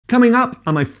Coming up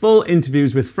are my full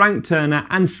interviews with Frank Turner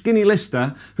and Skinny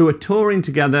Lister, who are touring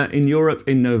together in Europe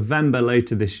in November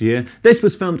later this year. This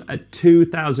was filmed at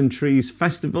 2000 Trees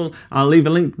Festival. I'll leave a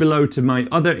link below to my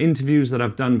other interviews that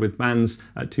I've done with bands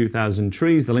at 2000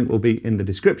 Trees. The link will be in the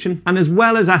description. And as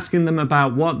well as asking them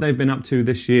about what they've been up to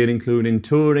this year, including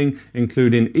touring,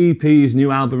 including EPs,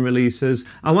 new album releases,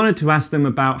 I wanted to ask them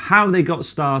about how they got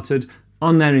started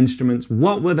on their instruments,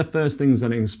 what were the first things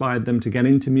that inspired them to get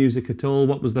into music at all,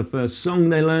 what was the first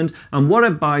song they learned, and what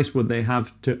advice would they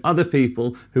have to other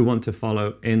people who want to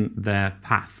follow in their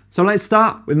path. So let's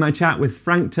start with my chat with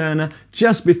Frank Turner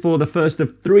just before the first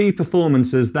of 3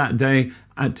 performances that day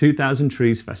at 2000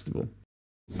 Trees Festival.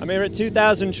 I'm here at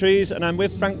 2000 Trees and I'm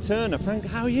with Frank Turner. Frank,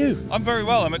 how are you? I'm very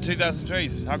well, I'm at 2000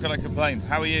 Trees. How can I complain?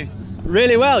 How are you?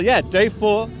 Really well, yeah, day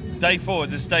 4. Day 4,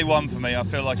 this is day 1 for me. I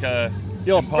feel like a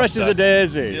You're imposter. fresh as a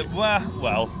daisy. Yeah,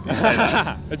 well, you say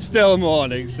that. It's still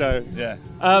morning, so... Yeah.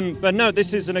 But no,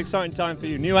 this is an exciting time for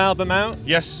you. New album out?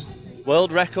 Yes.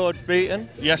 World record beaten?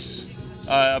 Yes.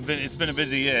 It's been a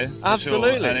busy year. For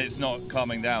Absolutely. sure, and it's not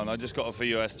calming down. I just got off a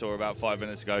US tour about 5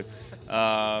 minutes ago.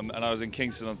 And I was in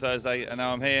Kingston on Thursday, and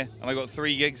now I'm here, and I got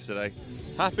 3 gigs today.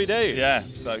 Happy days. Yeah,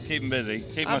 so keeping busy,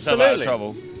 keeping myself out of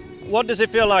trouble. What does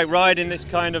it feel like riding this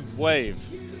kind of wave?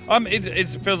 It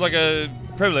feels like a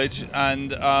privilege,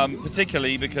 and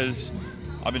particularly because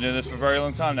I've been doing this for a very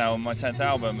long time now on my 10th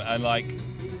album, and like,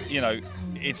 you know,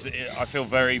 I feel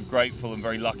very grateful and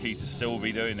very lucky to still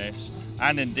be doing this.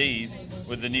 And indeed,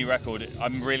 with the new record,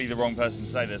 I'm really the wrong person to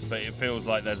say this, but it feels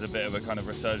like there's a bit of a kind of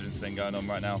resurgence thing going on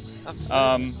right now.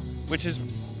 Absolutely. Which is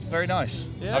very nice.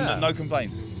 Yeah. No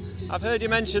complaints. I've heard you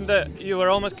mention that you were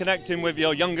almost connecting with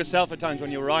your younger self at times when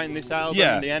you were writing this album,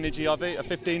 Yeah. and the energy of it, a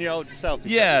 15-year-old self.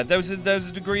 Yeah, there was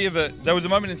a degree of it. There was a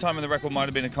moment in time when the record might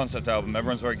have been a concept album.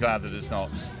 Everyone's very glad that it's not.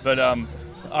 But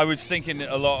I was thinking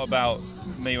a lot about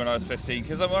me when I was 15,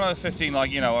 because when I was 15,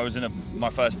 like, you know, I was in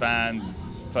my first band,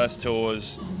 first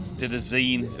tours, did a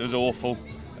zine. It was awful,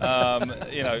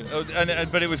 you know,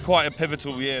 but it was quite a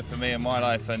pivotal year for me in my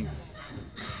life. And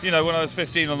you know, when I was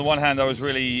 15, on the one hand, I was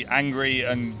really angry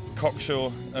and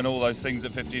cocksure and all those things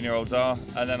that 15-year-olds are.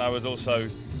 And then I was also,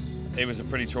 it was a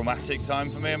pretty traumatic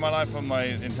time for me in my life,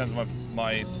 in terms of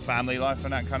my family life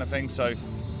and that kind of thing. So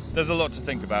there's a lot to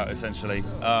think about, essentially.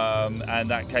 And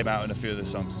that came out in a few of the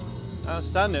songs.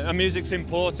 Outstanding. And music's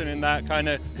important in that kind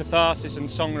of catharsis and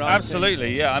songwriting.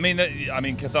 Absolutely, yeah. I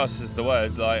mean, catharsis is the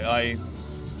word. Like,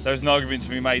 there's an argument to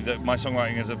be made that my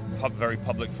songwriting is a very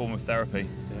public form of therapy.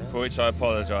 For which I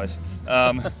apologise,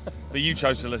 but you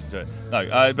chose to listen to it.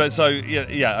 No, but so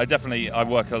yeah, I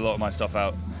work a lot of my stuff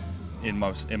out in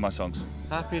my songs.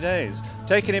 Happy days.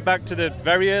 Taking it back to the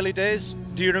very early days,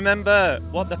 do you remember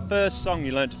what the first song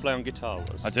you learned to play on guitar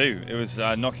was? I do. It was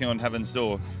 "Knocking on Heaven's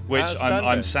Door," which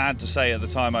I'm sad to say at the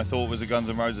time I thought was a Guns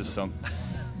N' Roses song.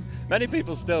 Many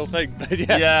people still think, but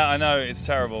yeah. Yeah, I know, it's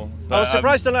terrible. But, I was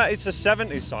surprised that it's a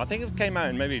 70s song. I think it came out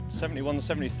in maybe 71,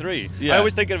 73. Yeah. I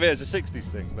always think of it as a 60s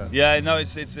thing. But yeah, no,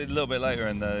 it's a little bit later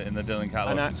in the Dylan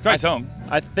catalogue. It's a great song.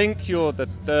 I think you're the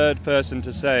 3rd person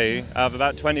to say, out of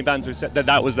about 20 bands who said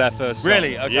that was their first song.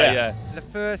 Really? Okay, yeah. The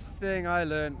first thing I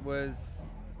learned was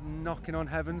Knocking on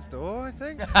Heaven's Door, I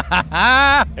think.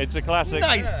 It's a classic.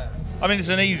 Nice. Yeah. I mean, it's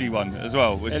an easy one as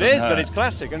well. It is, but it's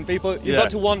classic, and you've got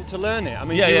to want to learn it. I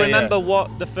mean, do you remember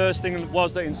what the first thing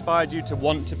was that inspired you to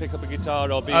want to pick up a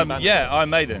guitar or be in a band? Yeah, Iron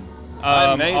Maiden.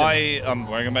 I'm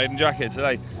wearing a Maiden jacket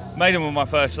today. Maiden was my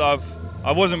first love.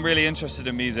 I wasn't really interested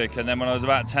in music, and then when I was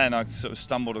about 10, I sort of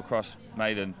stumbled across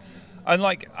Maiden. And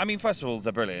like, I mean, first of all,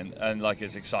 they're brilliant, and like,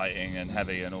 it's exciting and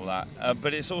heavy and all that.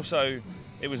 But it's also,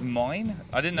 it was mine.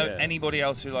 I didn't know anybody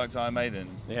else who liked Iron Maiden.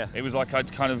 Yeah. It was like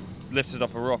I'd kind of lifted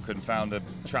up a rock and found a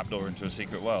trapdoor into a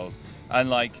secret world. And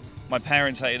like, my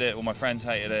parents hated it, or my friends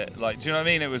hated it. Like, do you know what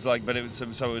I mean? It was like, but it was,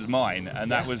 so it was mine,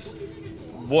 and that was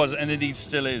and indeed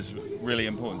still is really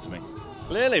important to me.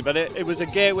 Clearly, but it was a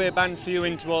gateway band for you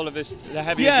into all of this, the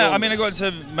heavy. Yeah, genres. I mean, I got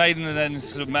into Maiden and then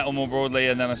sort of metal more broadly,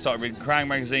 and then I started reading Kerrang!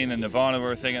 Magazine, and Nirvana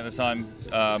were a thing at the time.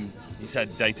 He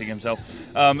said dating himself,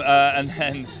 and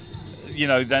then, you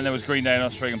know, then there was Green Day and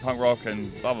Offspring and punk rock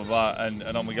and blah blah blah, and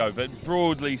on we go. But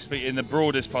broadly speaking, in the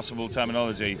broadest possible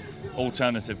terminology,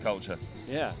 alternative culture.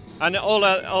 Yeah, and all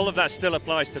of that still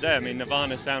applies today. I mean,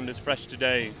 Nirvana sound as fresh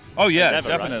today. Oh yeah, ever,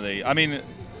 definitely. Right? I mean,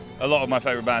 a lot of my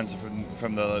favourite bands are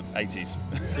from the 80s.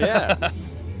 Yeah.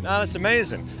 No, that's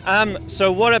amazing.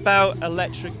 So what about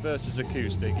electric versus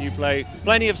acoustic? You play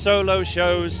plenty of solo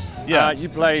shows. Yeah. You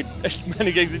played as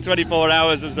many gigs in 24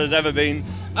 hours as there's ever been,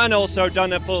 and also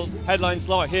done a full headline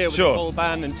slot here with the full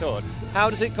band and toured. How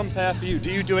does it compare for you?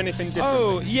 Do you do anything different?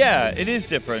 Oh, yeah, it is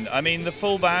different. I mean, the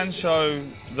full band show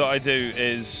that I do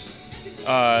is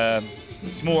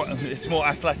it's more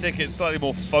athletic. It's slightly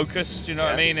more focused. You know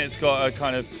what I mean? It's got a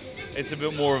kind of, it's a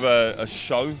bit more of a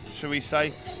show, should we say?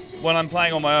 When I'm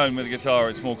playing on my own with a guitar,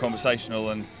 it's more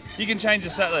conversational, and you can change the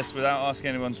set list without asking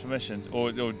anyone's permission,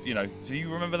 or you know, do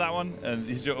you remember that one,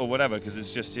 or whatever, because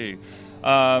it's just you.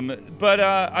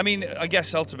 I mean, I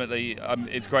guess ultimately,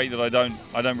 it's great that I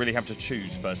don't really have to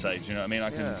choose per se. Do you know what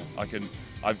I mean?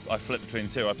 I flip between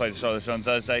the two. I played a solo show on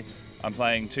Thursday. I'm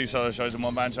playing 2 solo shows and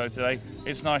 1 band show today.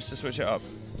 It's nice to switch it up.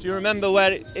 Do you remember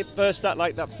where it first started,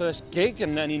 like that first gig,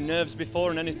 and any nerves before,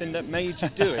 and anything that made you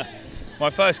do it? My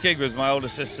first gig was my older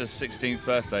sister's 16th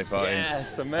birthday party.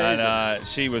 Yes, amazing. And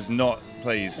she was not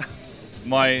pleased.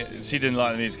 She didn't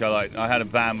like the music I liked. I had a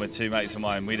band with 2 mates of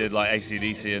mine. We did like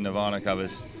AC/DC and Nirvana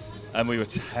covers, and we were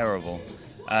terrible.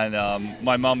 And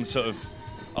my mum sort of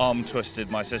arm twisted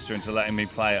my sister into letting me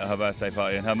play at her birthday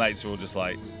party, and her mates were all just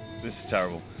like, "This is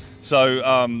terrible." So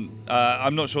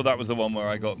I'm not sure that was the one where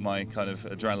I got my kind of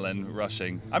adrenaline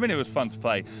rushing. I mean, it was fun to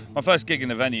play. My first gig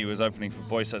in a venue was opening for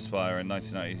Boy Set Spire in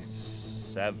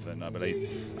 1997, I believe,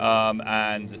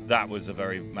 and that was a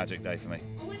very magic day for me.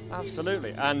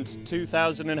 Absolutely. And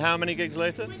 2000 and how many gigs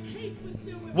later?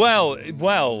 Well,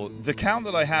 the count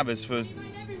that I have is for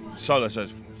solo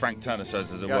shows, Frank Turner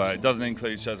shows, as it were. It doesn't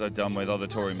include shows I've done with other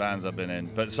touring bands I've been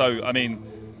in. But so, I mean,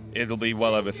 it'll be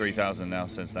well over 3,000 now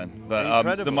since then.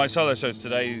 But my solo shows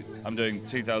today, I'm doing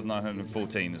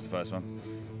 2,914 is the first one.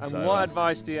 And what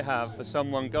advice do you have for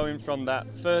someone going from that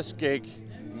first gig,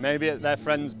 maybe at their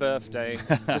friend's birthday,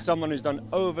 to someone who's done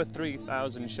over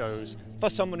 3,000 shows, for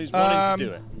someone who's wanting to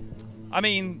do it? I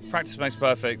mean, practice makes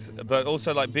perfect, but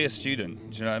also, like, be a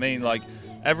student. Do you know what I mean? Like,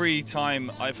 every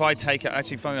time, if I take it,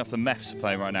 actually, funny enough, the Meths are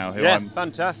playing right now, who I'm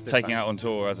taking out on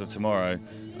tour as of tomorrow,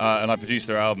 and I produce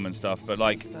their album and stuff. But,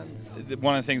 like,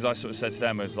 one of the things I sort of said to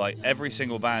them was, like, every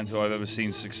single band who I've ever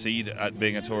seen succeed at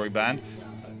being a touring band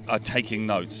are taking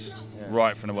notes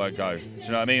right from the word go. Do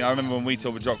you know what I mean? I remember when we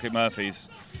toured with Dropkick Murphys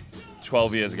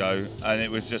 12 years ago, and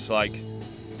it was just like,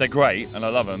 they're great, and I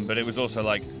love them, but it was also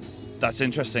like, that's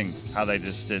interesting how they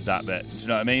just did that bit. Do you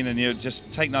know what I mean? And you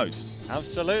just take notes.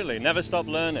 Absolutely. Never stop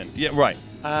learning. Yeah, right.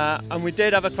 And we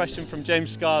did have a question from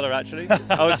James Scala, actually.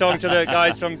 I was talking to the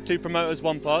guys from 2 Promoters,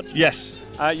 1 Pod. Yes.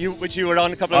 Which you were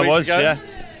on a couple of weeks ago. Yeah.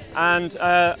 And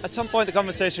at some point the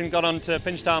conversation got on to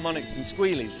pinched harmonics and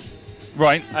squealies.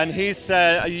 Right. And he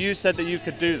said, you said that you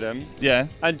could do them. Yeah.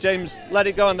 And James let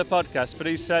it go on the podcast, but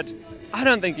he said, I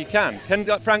don't think you can. Can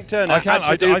Frank Turner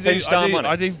actually do pinched harmonics?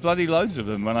 I do bloody loads of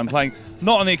them when I'm playing,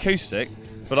 not on the acoustic,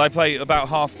 but I play about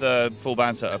half the full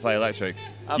band set, I play electric.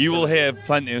 Absolutely. You will hear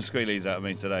plenty of squealies out of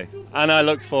me today. And I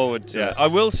look forward to it. I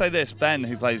will say this, Ben,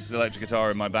 who plays electric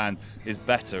guitar in my band, is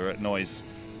better at noise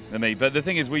than me. But the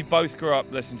thing is, we both grew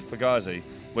up listening to Fugazi,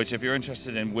 which if you're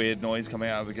interested in weird noise coming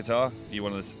out of a guitar, you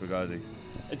want to listen to Fugazi.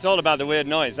 It's all about the weird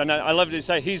noise, and I love to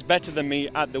say he's better than me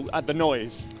at the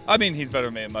noise. I mean, he's better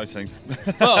than me at most things.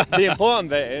 Well, the important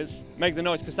bit is make the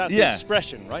noise, because that's the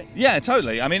expression, right? Yeah,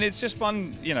 totally. I mean, it's just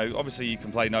fun. You know, obviously you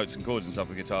can play notes and chords and stuff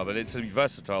with guitar, but it's a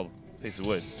versatile piece of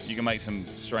wood. You can make some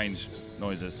strange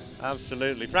noises.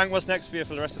 Absolutely. Frank, what's next for you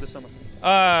for the rest of the summer?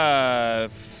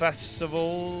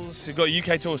 Festivals. We've got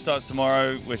UK tour starts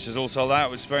tomorrow, which is all sold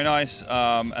out, which is very nice.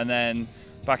 And then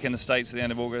back in the States at the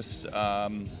end of August.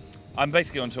 I'm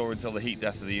basically on tour until the heat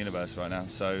death of the universe right now,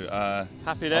 so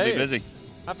happy days. I'll be busy.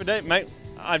 Happy day, mate.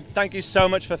 Thank you so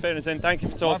much for fitting us in. Thank you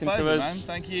for talking to us. Man.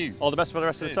 Thank you. All the best for the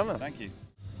rest of the summer. Thank you.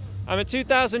 I'm at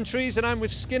 2,000 Trees and I'm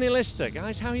with Skinny Lister.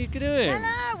 Guys, how are you doing?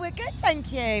 Hello, we're good,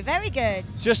 thank you. Very good.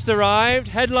 Just arrived,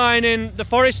 headlining the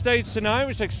Forest Stage tonight,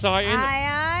 which is exciting.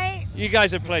 Aye. You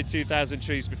guys have played 2,000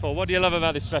 Trees before. What do you love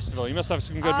about this festival? You must have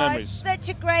some good memories. It's such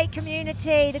a great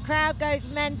community. The crowd goes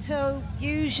mental,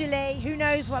 usually. Who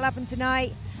knows what'll happen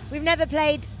tonight? We've never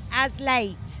played as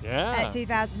late at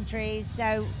 2,000 Trees,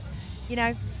 so, you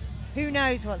know, who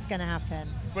knows what's going to happen.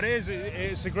 But it's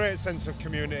a great sense of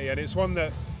community, and it's one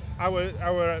that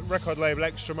our record label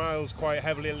Extra Miles quite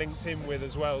heavily linked in with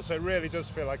as well, so it really does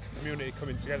feel like a community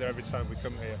coming together every time we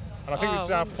come here. And I think this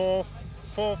is our fourth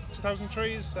 2,000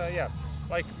 Trees,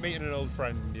 like meeting an old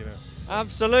friend, you know.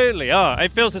 Absolutely.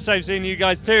 It feels the same seeing you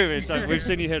guys too. We've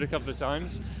seen you here a couple of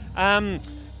times.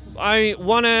 I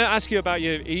want to ask you about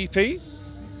your EP. Yep.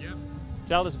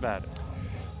 Tell us about it.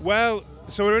 Well,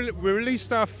 so we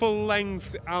released our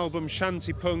full-length album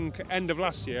Shanty Punk end of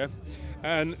last year,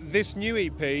 and this new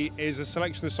EP is a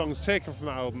selection of songs taken from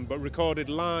that album but recorded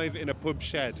live in a pub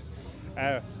shed,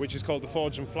 which is called the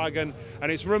Forge and Flagon,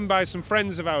 and it's run by some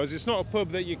friends of ours. It's not a pub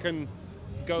that you can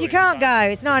go. You can't go.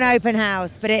 It's not an open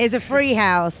house, but it is a free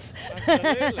house.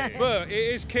 Absolutely. But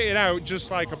it is kitted out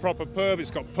just like a proper pub.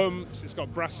 It's got pumps, it's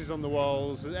got brasses on the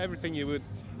walls, everything you would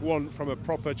want from a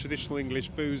proper traditional English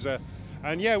boozer.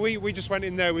 And yeah, we just went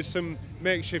in there with some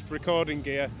makeshift recording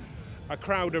gear, a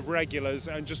crowd of regulars,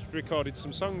 and just recorded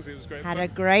some songs. It was great Had fun. a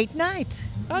great night.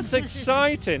 That's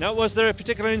exciting. Was there a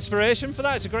particular inspiration for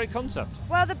that? It's a great concept.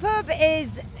 Well, the pub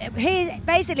is,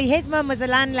 basically his mum was a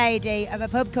landlady of a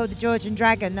pub called the George and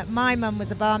Dragon that my mum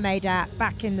was a barmaid at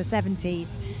back in the 70s.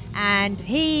 And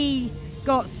he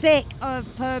got sick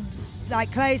of pubs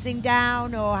like closing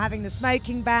down or having the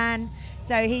smoking ban.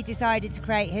 So he decided to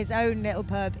create his own little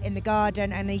pub in the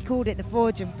garden, and he called it the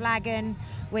Forge and Flagon,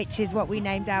 which is what we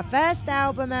named our first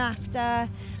album after.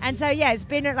 And so, yeah, it's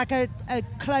been like a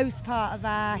close part of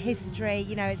our history.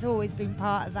 You know, it's always been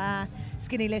part of our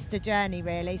Skinny Lister journey,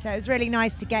 really. So it was really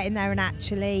nice to get in there and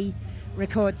actually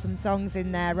record some songs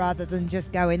in there rather than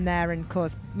just go in there and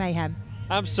cause mayhem.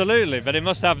 Absolutely, but it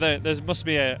must have there must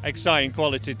be an exciting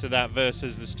quality to that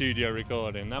versus the studio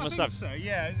recording. That must have. So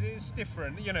yeah, it's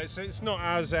different. You know, it's not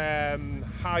as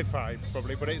hi-fi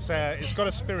probably, but it's got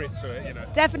a spirit to it. You know.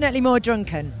 Definitely more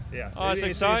drunken. Yeah. Oh, it's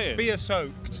exciting. It's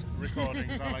beer-soaked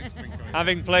recordings. I like to think of it.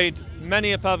 Having played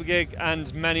many a pub gig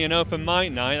and many an open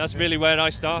mic night, that's really where I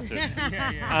started.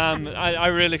 I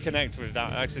really connect with that.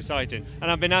 That's exciting. And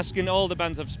I've been asking all the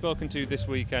bands I've spoken to this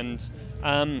weekend,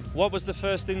 what was the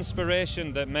first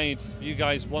inspiration that made you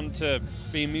guys want to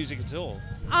be in music at all?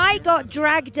 I got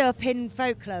dragged up in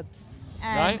folk clubs,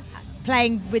 Right.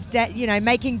 playing with,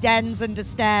 making dens under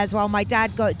stairs while my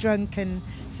dad got drunk and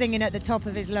singing at the top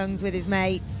of his lungs with his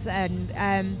mates, and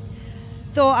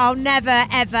thought I'll never,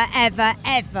 ever, ever,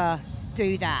 ever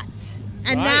do that.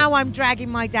 And Right. now I'm dragging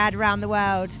my dad around the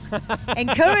world,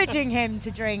 encouraging him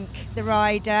to drink the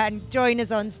Rider and join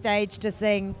us on stage to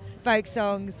sing folk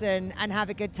songs and have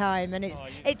a good time. And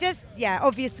it just,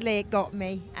 obviously it got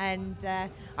me. And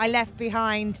I left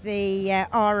behind the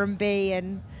R&B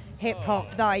and hip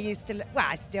hop that I used to,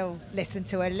 I still listen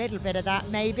to a little bit of that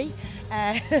maybe,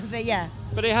 but yeah.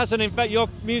 But it has your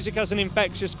music has an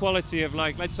infectious quality of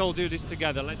like, let's all do this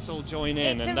together, let's all join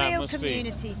in, It's and a that real must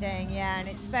community thing, yeah, and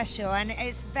it's special, and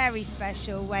it's very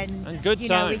special when And good we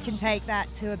times. can take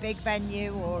that to a big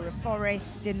venue or a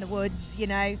forest in the woods,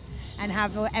 and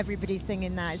have everybody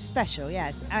singing that. It's special,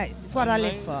 yes. It's what I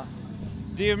live for.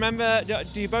 Do you remember?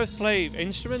 Do you both play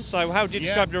instruments? So how do you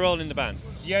describe your role in the band?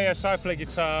 Yeah, so I play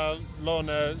guitar,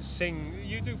 Lorna sing.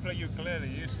 You do play ukulele,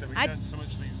 you used to. We don't so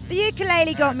much these days. The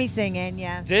ukulele got me singing,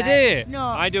 yeah. Did but it? It's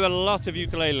not. I do a lot of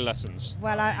ukulele lessons.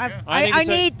 Well, I I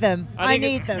need them. I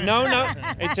need them. No,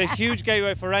 it's a huge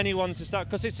gateway for anyone to start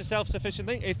because it's a self-sufficient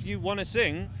thing. If you want to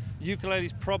sing, ukulele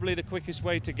is probably the quickest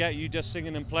way to get you just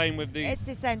singing and playing with the. It's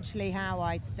essentially how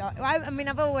I start. I mean,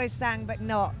 I've always sang, but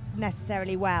not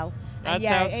necessarily well. And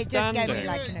That's it just gave me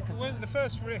outstanding. like an When the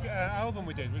first album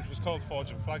we did, which was called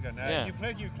Forge and Flagon, you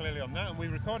played ukulele on that, and we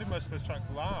recorded most of those tracks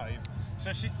live.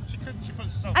 So she puts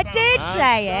herself I down. did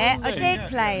play it. I did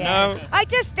play it. No.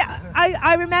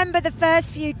 I remember the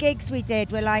first few gigs we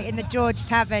did were like in the George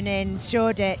Tavern in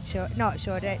Shoreditch, or not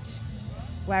Shoreditch,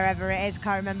 wherever it is,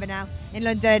 can't remember now, in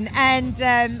London. And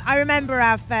I remember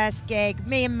our first gig,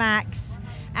 me and Max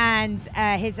and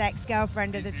his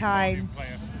ex-girlfriend at the time.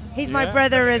 He's my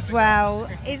brother as well.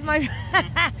 He's my,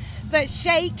 but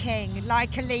shaking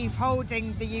like a leaf,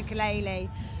 holding the ukulele.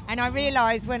 And I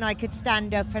realised when I could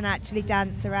stand up and actually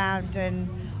dance around, and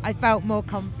I felt more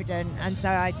confident. And so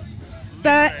I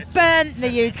burnt the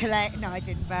ukulele. No, I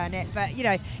didn't burn it, but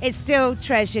it's still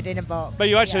treasured in a box. But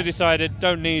you actually decided,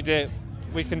 don't need it.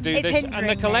 We can do It's this, and the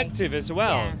hindering me. collective as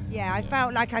well. Yeah, I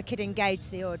felt like I could engage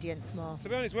the audience more. To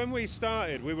be honest, when we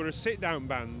started, we were a sit-down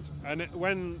band, and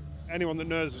when anyone that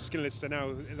knows of Skinny Lister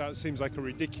now, that seems like a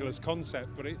ridiculous concept,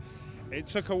 but it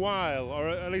took a while, or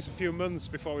at least a few months,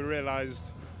 before we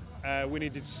realised we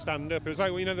needed to stand up. It was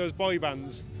like, those boy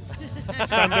bands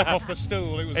stand up off the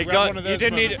stool. It was one of those. You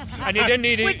didn't need it, and you didn't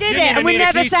need it. We did it, and we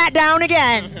never sat down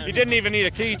again. You didn't even need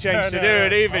a key change to do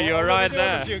it either. You were right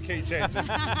there. A few key changes.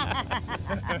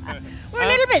 We're a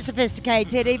little bit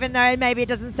sophisticated, even though maybe it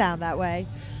doesn't sound that way.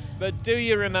 But do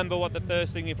you remember what the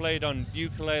first thing you played on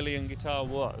ukulele and guitar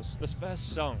was? The first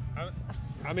song?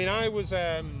 I mean, I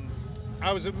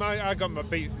got my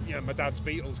my dad's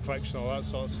Beatles collection, all that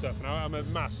sort of stuff, and I'm a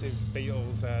massive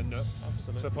Beatles nut.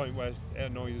 Absolutely. To the point where it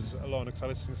annoys Alona because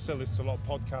I still listen to a lot of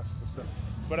podcasts and stuff.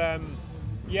 But I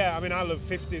mean, I love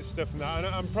 50s stuff and that. And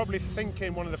I'm probably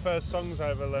thinking one of the first songs I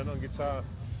ever learned on guitar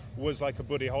was like a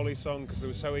Buddy Holly song because they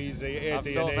were so easy.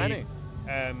 I've so many.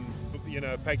 you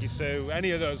know, Peggy Sue,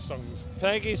 any of those songs.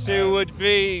 Peggy Sue would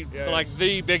be like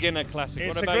the beginner classic.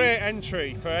 It's what a about great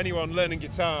entry for anyone learning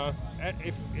guitar.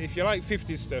 If you like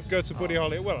 50s stuff, go to Buddy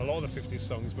Holly. Well, a lot of the 50s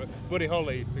songs, but Buddy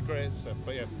Holly, the great stuff.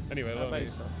 But yeah, anyway,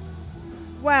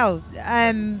 well,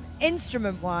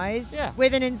 instrument-wise,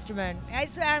 with an instrument,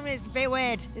 it's a bit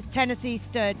weird. It's Tennessee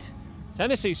Stud.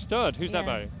 Tennessee Stud? Who's that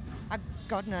by?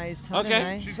 God knows. Okay. I don't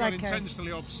know. She's got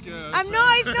intentionally obscure. I'm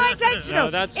not. It's not intentional.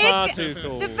 No, that's far too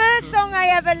cool. The first song I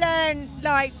ever learned,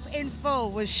 like in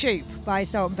full, was "Shoop" by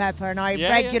Salt and Pepper, and I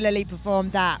regularly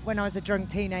performed that when I was a drunk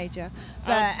teenager.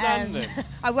 But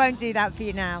I won't do that for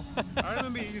you now. I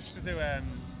remember you used to do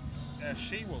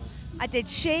She-Wolf. I did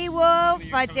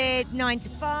She-Wolf, I did 9 to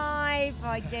 5,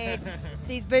 I did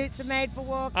These Boots Are Made for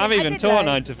Walking. I've even taught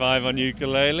 9 to 5 on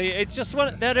ukulele. It's just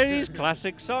there are these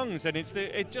classic songs, and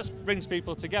it just brings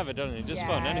people together, doesn't it? Just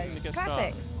fun, anything that gets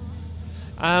classics.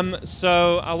 Started.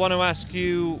 So I want to ask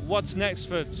you, what's next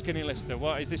for Skinny Lister?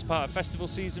 What is this part of festival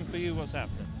season for you? What's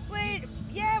happening?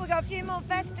 We've got a few more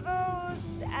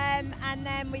festivals, and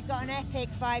then we've got an epic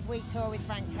 5-week tour with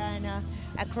Frank Turner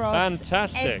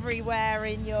across everywhere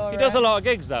in Europe. He does a lot of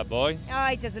gigs, that boy. Oh,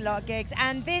 he does a lot of gigs.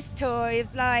 And this tour, it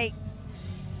was like,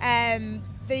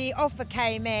 the offer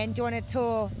came in, do you want to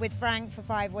tour with Frank for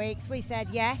 5 weeks? We said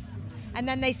yes. And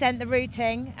then they sent the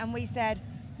routing, and we said,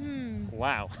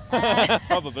 Wow,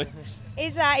 probably.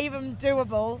 Is that even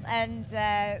doable? And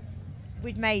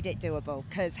we've made it doable,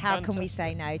 because how can we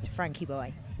say no to Frankie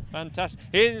Boy? Fantastic.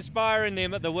 He's inspiring,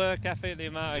 the work ethic, the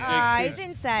amount of gigs. He's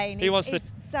insane. He wants to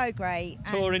so great.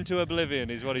 Tour into oblivion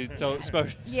is what he's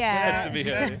supposed to be.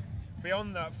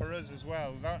 Beyond that, for us as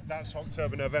well, that's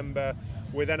October, November.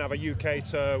 We then have a UK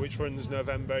tour which runs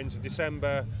November into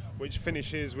December, which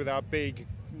finishes with our big,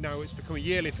 now it's become a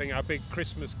yearly thing, our big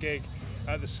Christmas gig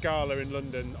at the Scala in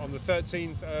London on the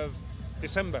 13th of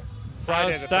December.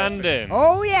 Friday Outstanding.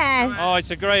 Oh, yes. Oh,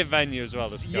 it's a great venue as well,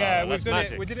 the Scala. Yeah, That's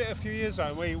magic. we did it a few years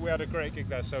ago, and we had a great gig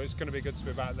there, so it's going to be good to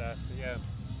be back there. Yeah.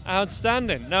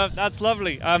 Outstanding. No, that's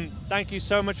lovely. Thank you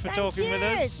so much for talking with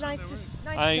us. It's nice to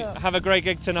talk. Have a great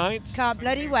gig tonight. Can't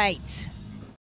bloody wait.